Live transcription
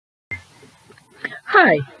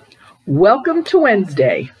Hi, welcome to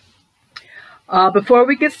Wednesday. Before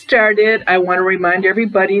we get started, I want to remind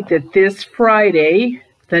everybody that this Friday,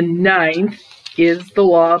 the 9th, is the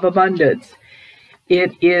Law of Abundance.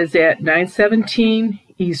 It is at 9:17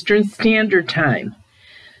 Eastern Standard Time.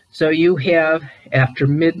 So you have after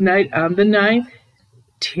midnight on the 9th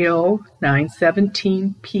till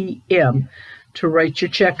 9:17 p.m. to write your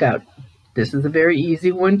check out. This is a very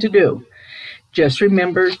easy one to do. Just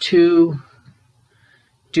remember to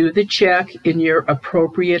do the check in your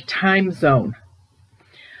appropriate time zone.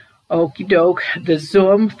 Okie doke, the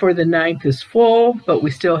Zoom for the 9th is full, but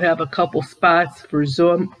we still have a couple spots for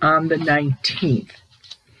Zoom on the 19th.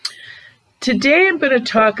 Today I'm going to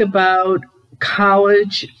talk about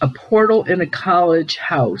college, a portal in a college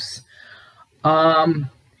house. In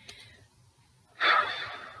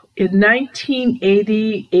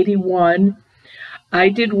 1980-81, I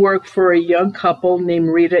did work for a young couple named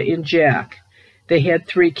Rita and Jack. They had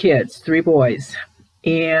 3 kids, 3 boys.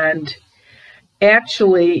 And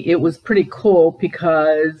actually, it was pretty cool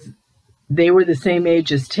because they were the same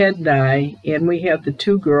age as Ted and I, and we had the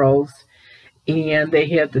 2 girls, and they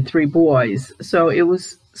had the 3 boys. So it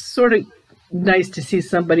was sort of nice to see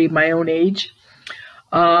somebody my own age.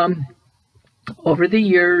 Over the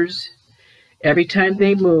years, every time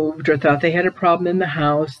they moved or thought they had a problem in the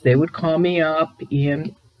house, they would call me up,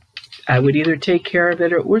 and I would either take care of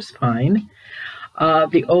it or it was fine.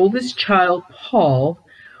 The oldest child, Paul,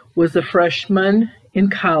 was a freshman in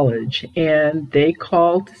college, and they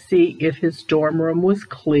called to see if his dorm room was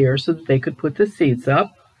clear so that they could put the seats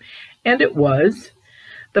up, and it was.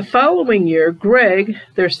 The following year, Greg,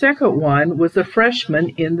 their second one, was a freshman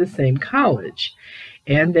in the same college,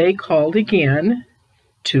 and they called again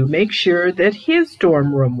to make sure that his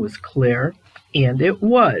dorm room was clear, and it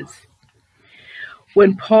was.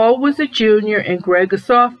 When Paul was a junior and Greg a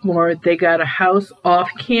sophomore, they got a house off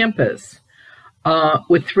campus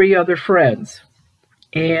with 3 other friends.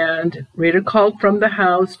 And Rita called from the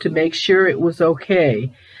house to make sure it was okay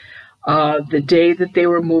the day that they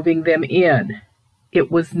were moving them in. It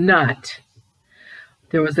was not.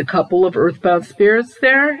 There was a couple of earthbound spirits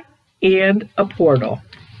there and a portal.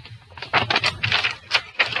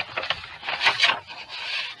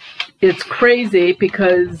 It's crazy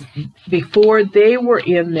because before they were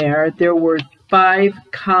in there were 5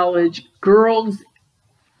 college girls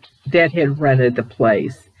that had rented the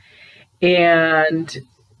place. And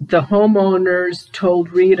the homeowners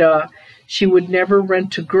told Rita she would never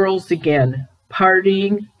rent to girls again.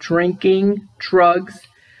 Partying, drinking, drugs,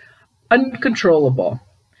 uncontrollable.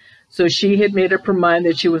 So she had made up her mind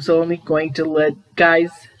that she was only going to let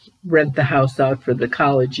guys rent the house out for the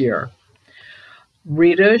college year.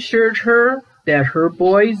 Rita assured her that her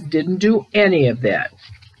boys didn't do any of that.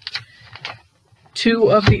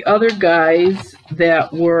 2 of the other guys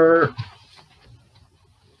that were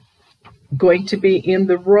going to be in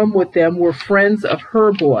the room with them were friends of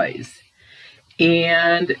her boys.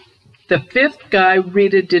 And the 5th guy,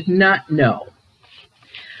 Rita did not know.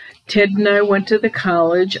 Ted and I went to the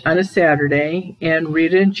college on a Saturday, and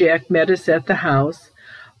Rita and Jack met us at the house.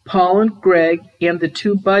 Paul and Greg and the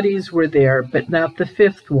 2 buddies were there, but not the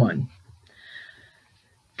 5th one.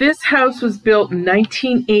 This house was built in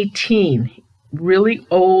 1918, really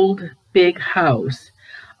old, big house.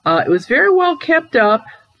 It was very well kept up.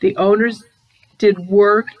 The owners did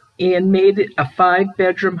work and made it a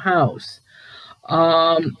 5-bedroom house.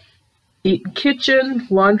 Kitchen,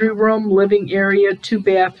 laundry room, living area, 2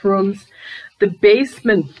 bathrooms. The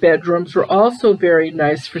basement bedrooms were also very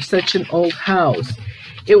nice for such an old house.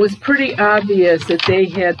 It was pretty obvious that they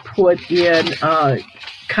had put in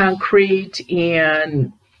concrete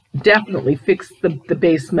and definitely fixed the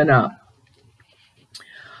basement up.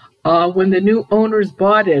 When the new owners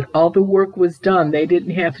bought it, all the work was done. They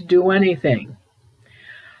didn't have to do anything.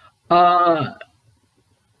 Now,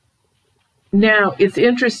 it's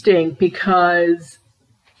interesting because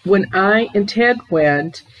when I and Ted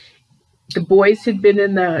went, the boys had been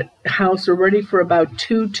in the house already for about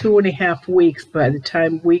 2.5 weeks by the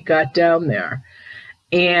time we got down there.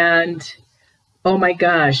 And, oh my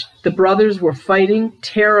gosh, the brothers were fighting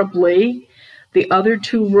terribly. The other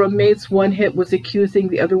 2 roommates, one was accusing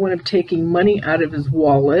the other one of taking money out of his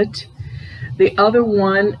wallet. The other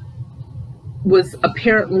one was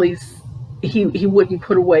apparently, he wouldn't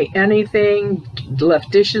put away anything, left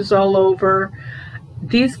dishes all over.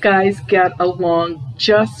 These guys got along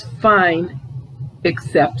just fine,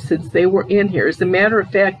 except since they were in here. As a matter of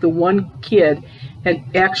fact, the one kid had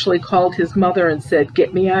actually called his mother and said,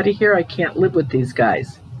 "Get me out of here, I can't live with these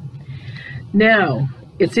guys." Now,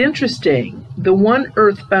 it's interesting. The one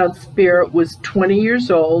earthbound spirit was 20 years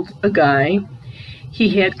old, a guy. He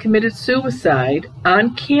had committed suicide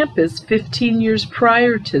on campus 15 years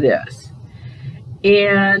prior to this.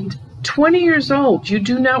 And 20 years old, you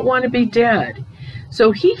do not want to be dead.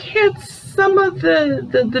 So he had some of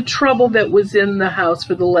the trouble that was in the house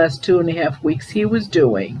for the last 2.5 weeks he was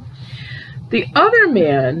doing. The other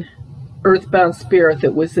man, earthbound spirit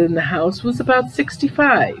that was in the house, was about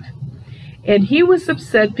 65. And he was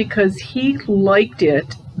upset because he liked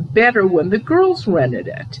it better when the girls rented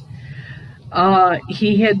it.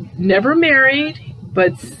 He had never married,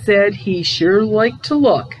 but said he sure liked to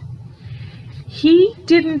look. He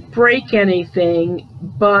didn't break anything,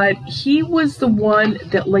 but he was the one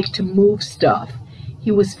that liked to move stuff.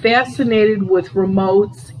 He was fascinated with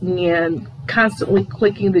remotes and constantly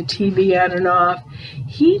clicking the TV on and off.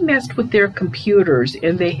 He messed with their computers,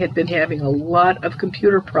 and they had been having a lot of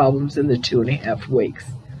computer problems in the 2.5 weeks.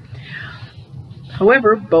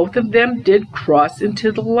 However, both of them did cross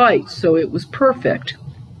into the light, so it was perfect.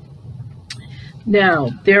 Now,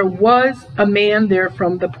 there was a man there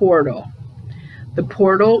from the portal. The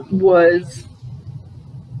portal was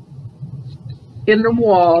in the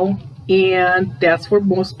wall, and that's where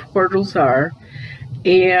most portals are.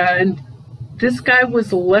 And this guy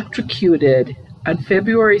was electrocuted on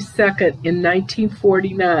February 2nd in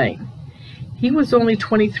 1949. He was only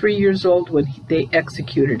 23 years old when they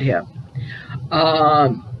executed him.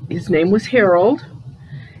 His name was Harold,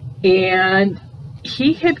 and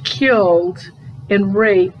he had killed and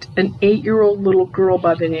raped an 8-year-old little girl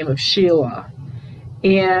by the name of Sheila.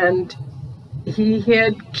 And he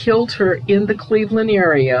had killed her in the Cleveland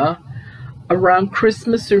area around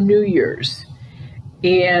Christmas or New Year's.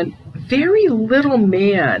 And very little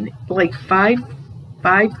man, like 5'3",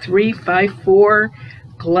 5'4",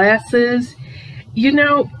 glasses. You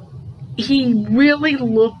know, he really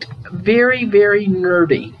looked very, very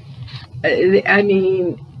nerdy. I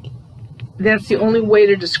mean, that's the only way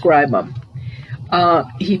to describe him.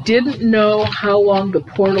 He didn't know how long the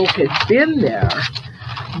portal had been there,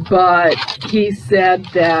 but he said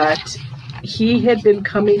that he had been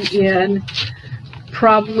coming in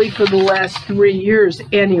probably for the last 3 years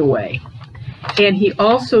anyway. And he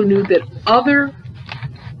also knew that other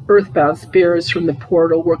earthbound spirits from the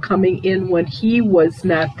portal were coming in when he was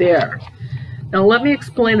not there. Now let me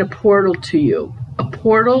explain a portal to you. A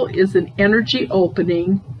portal is an energy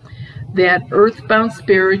opening that earthbound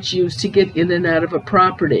spirits use to get in and out of a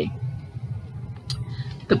property.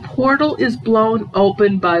 The portal is blown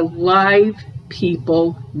open by live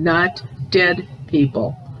people, not dead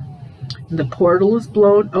people. The portal is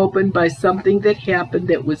blown open by something that happened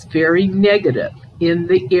that was very negative in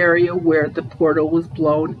the area where the portal was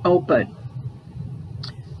blown open.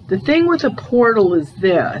 The thing with a portal is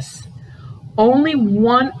this: only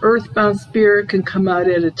one earthbound spirit can come out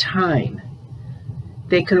at a time.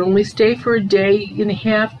 They can only stay for a day and a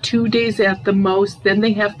half, 2 days at the most, then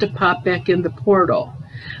they have to pop back in the portal.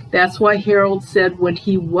 That's why Harold said when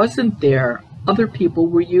he wasn't there, other people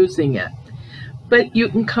were using it. But you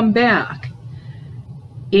can come back.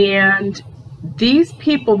 And these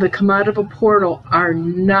people that come out of a portal are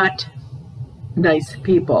not nice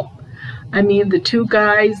people. I mean, the 2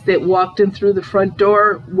 guys that walked in through the front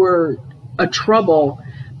door were a trouble,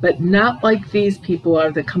 but not like these people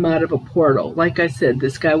are that come out of a portal. Like I said,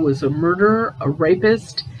 this guy was a murderer, a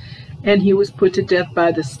rapist, and he was put to death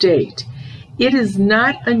by the state. It is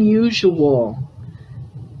not unusual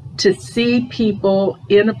to see people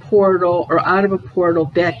in a portal or out of a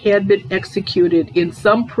portal that had been executed in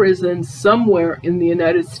some prison somewhere in the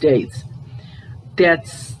United States.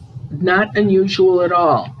 That's not unusual at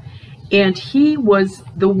all. And he was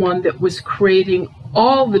the one that was creating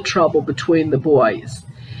all the trouble between the boys.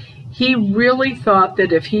 He really thought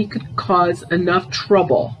that if he could cause enough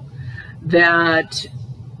trouble that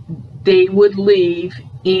they would leave,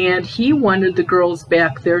 and he wanted the girls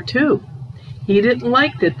back there too. He didn't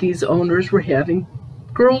like that these owners were having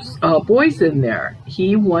boys in there.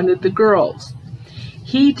 He wanted the girls.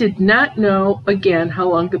 He did not know, again, how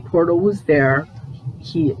long the portal was there.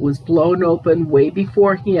 It was blown open way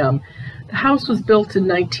before him. The house was built in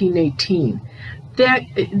 1918.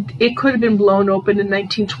 It could have been blown open in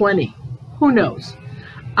 1920. Who knows?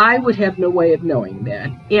 I would have no way of knowing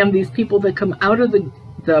that. And these people that come out of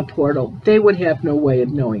the portal, they would have no way of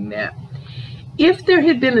knowing that. If there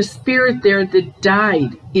had been a spirit there that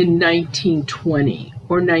died in 1920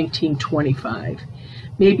 or 1925,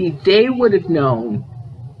 maybe they would have known,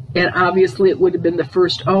 and obviously it would have been the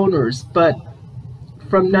first owners, but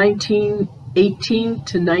from 1918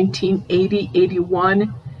 to 1980, 81,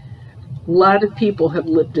 a lot of people have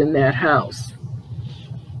lived in that house.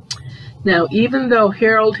 Now, even though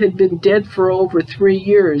Harold had been dead for over 3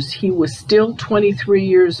 years, he was still 23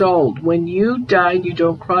 years old. When you die, you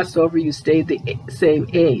don't cross over, you stay the same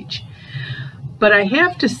age. But I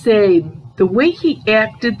have to say, the way he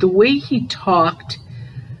acted, the way he talked,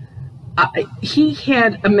 he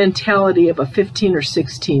had a mentality of a 15 or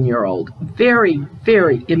 16-year-old. Very,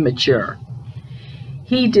 very immature.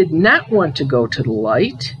 He did not want to go to the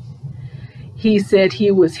light. He said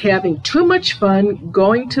he was having too much fun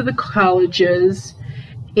going to the colleges,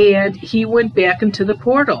 and he went back into the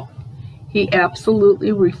portal. He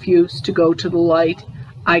absolutely refused to go to the light.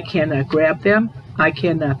 I cannot grab them. I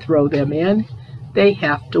cannot throw them in. They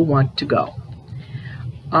have to want to go.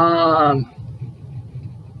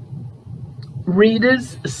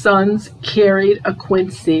 Rita's sons carried a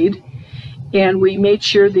quince seed, and we made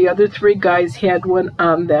sure the other 3 guys had one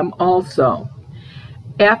on them also.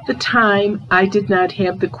 At the time, I did not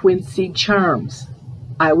have the quince seed charms.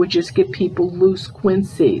 I would just get people loose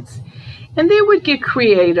quince seeds. And they would get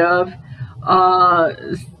creative.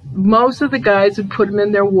 Most of the guys would put them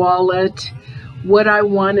in their wallet. What I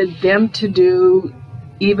wanted them to do,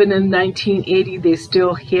 even in 1980, they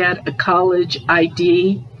still had a college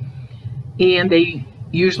ID. And they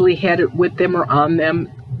usually had it with them or on them.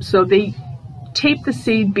 So they taped the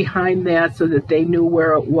seed behind that so that they knew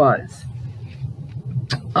where it was.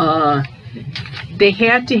 They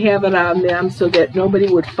had to have it on them so that nobody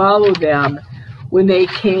would follow them when they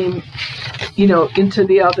came, you know, into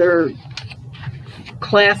the other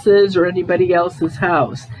classes or anybody else's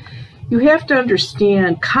house. You have to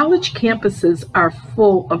understand, college campuses are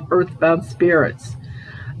full of earthbound spirits.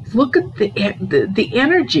 Look at the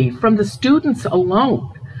energy from the students alone.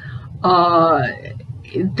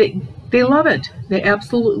 They love it. They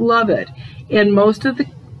absolutely love it. And most of the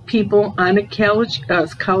people on a college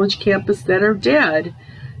campus that are dead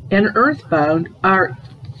and earthbound are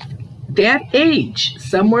that age,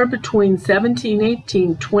 somewhere between 17,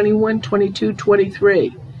 18, 21, 22,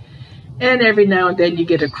 23. And every now and then you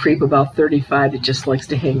get a creep about 35 that just likes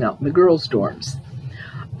to hang out in the girls' dorms.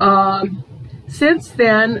 Since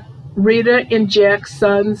then, Rita and Jack's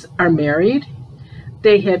sons are married.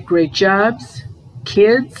 They have great jobs,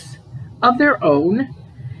 kids of their own.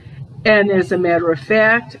 And as a matter of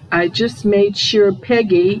fact, I just made sure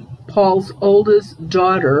Peggy, Paul's oldest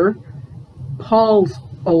daughter,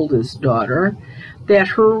 that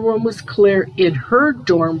her room was clear in her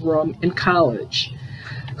dorm room in college.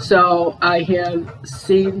 So I have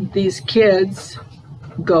seen these kids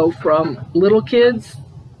go from little kids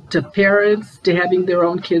to parents to having their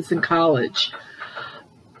own kids in college.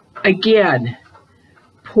 Again,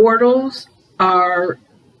 portals are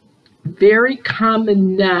very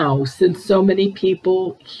common now since so many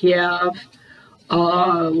people have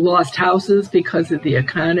lost houses because of the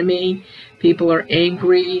economy. People are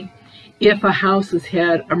angry. If a house has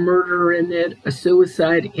had a murder in it, a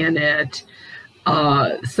suicide in it,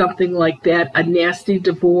 something like that, a nasty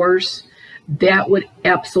divorce, that would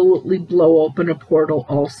absolutely blow open a portal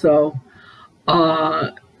also.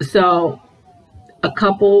 So a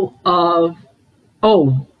couple of,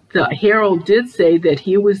 Harold did say that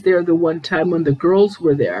he was there the one time when the girls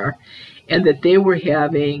were there, and that they were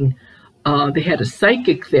having, they had a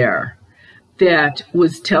psychic there that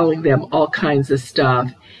was telling them all kinds of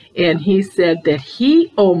stuff. And he said that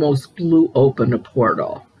he almost blew open a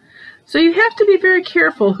portal. So you have to be very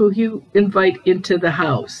careful who you invite into the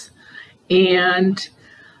house. And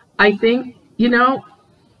I think,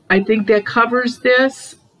 I think that covers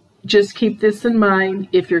this. Just keep this in mind.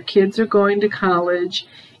 If your kids are going to college,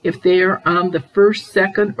 if they are on the first,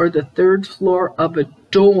 second, or the third floor of a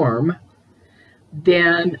dorm,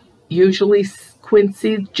 then usually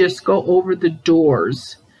Quincy just go over the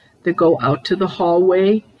doors that go out to the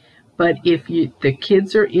hallway. But if the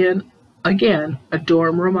kids are in, again, a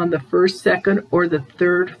dorm room on the first, second, or the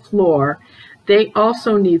third floor, they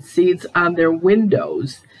also need seeds on their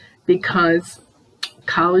windows, because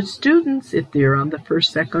college students, if they're on the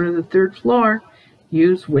first, second, or the third floor,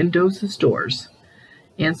 use windows as doors.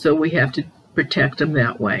 And so we have to protect them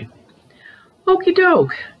that way. Okie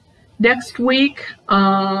doke. Next week,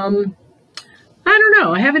 I don't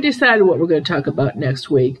know. I haven't decided what we're going to talk about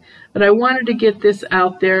next week. But I wanted to get this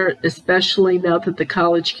out there, especially now that the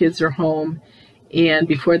college kids are home and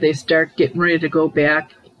before they start getting ready to go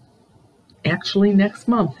back. Actually, next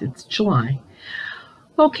month. It's July.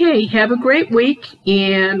 Okay, have a great week,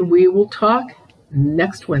 and we will talk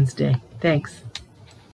next Wednesday. Thanks.